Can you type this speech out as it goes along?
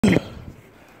From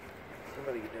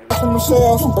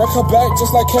Michelle, break her back just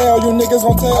like Kale, you niggas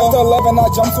gon' tell. After 11, I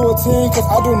jump to a 10, cause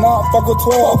I do not fuck with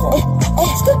 12.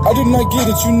 I do not get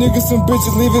it, you niggas some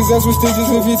bitches, leave his ass with stitches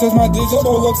if he touch my digits.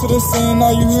 Pull up to the scene,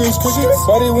 all you hear is crickets.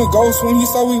 Buddy went ghost when he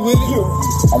saw we with it.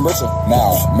 I'm richer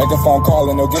now, make a phone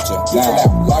call and they'll get you.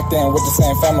 Now, locked in with the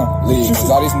same family, cause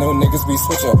all these new niggas be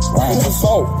switching. Rhymes and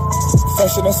soul,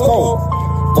 fresher than skull.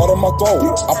 Go to my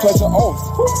throat, I pledge an oath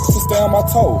to stay on my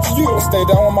toes, and stay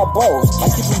down with my bros.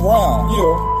 I keep him round,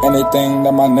 anything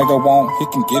that my nigga want, he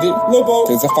can get it.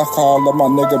 Cause if I call up my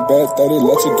nigga bet, that he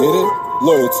let you get it.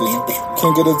 Loyalty,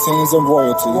 king of the teams and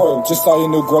royalty. Just saw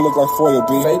your new girl look like foil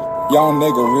B. Young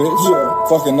nigga rich,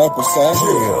 fucking up a sack,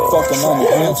 fucking on the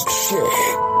bench.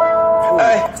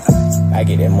 I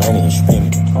get that money and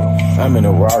spend it. I'm in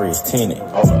a Rari, it's tinted.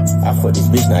 I fuck this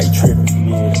bitch, now you trippin'.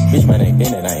 Bitch, my name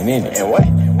in it, I ain't in it. And what?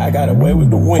 I got away with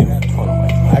the women.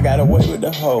 I got away with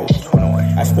the hoes.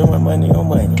 I spend my money on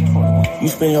money. You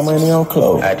spend your money on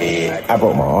clothes. I did. I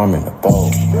broke my arm in the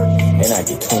bowl. Then I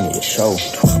get 20 a show.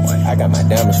 I got my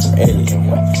diamonds from Elliot.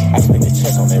 I spend the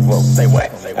check on that rope. Say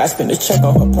what? I spend the check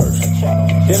on her purse.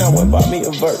 Then I went bought me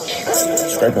a verse.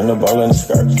 Scraping the ball in the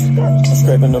skirt. I'm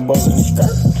scraping the ball in the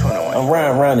skirt. I'm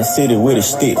riding around the city with a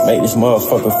stick. Make this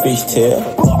motherfucker fish tail.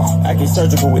 I get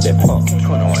surgical with that pump.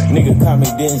 Nigga call me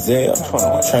Denzel.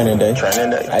 Training day.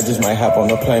 I just might hop on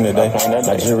the plane today.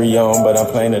 My jury on, but I'm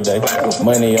playing today.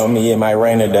 Money on me, it might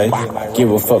rain today.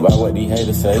 Give a fuck about what these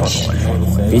haters say.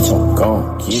 Bitch, I'm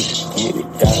gon' get it.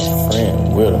 Got a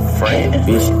friend with a friend.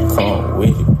 Bitch, come with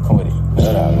it.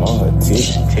 Nut out on her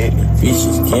titty.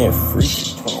 Bitches getting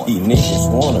freaky. These niggas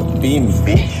wanna be me.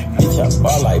 Bitch, I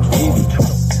ball like baby.